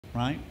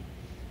right?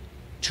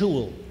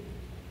 Tool.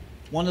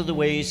 One of the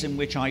ways in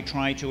which I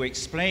try to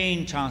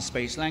explain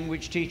task-based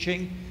language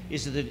teaching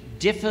is that it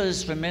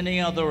differs from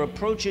many other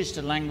approaches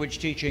to language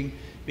teaching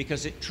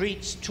because it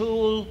treats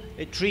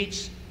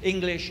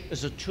English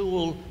as a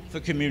tool for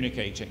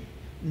communicating,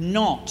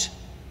 not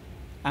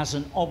as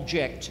an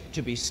object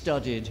to be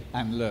studied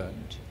and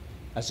learned,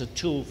 as a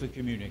tool for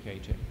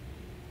communicating.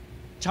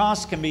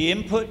 Tasks can be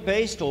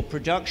input-based or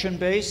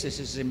production-based. This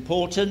is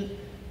important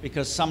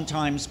because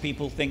sometimes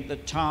people think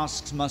that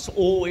tasks must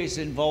always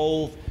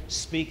involve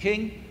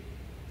speaking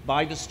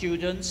by the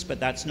students, but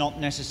that's not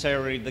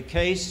necessarily the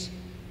case.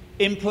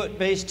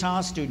 Input-based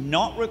tasks do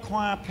not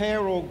require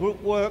pair or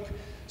group work,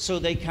 so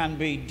they can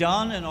be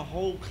done in a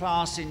whole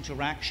class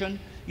interaction.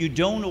 You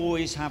don't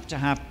always have to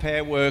have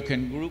pair work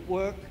and group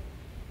work.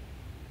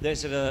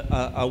 There's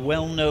a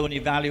well-known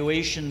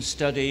evaluation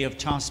study of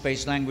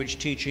task-based language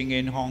teaching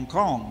in Hong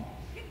Kong,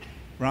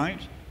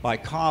 right, by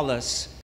Carlos,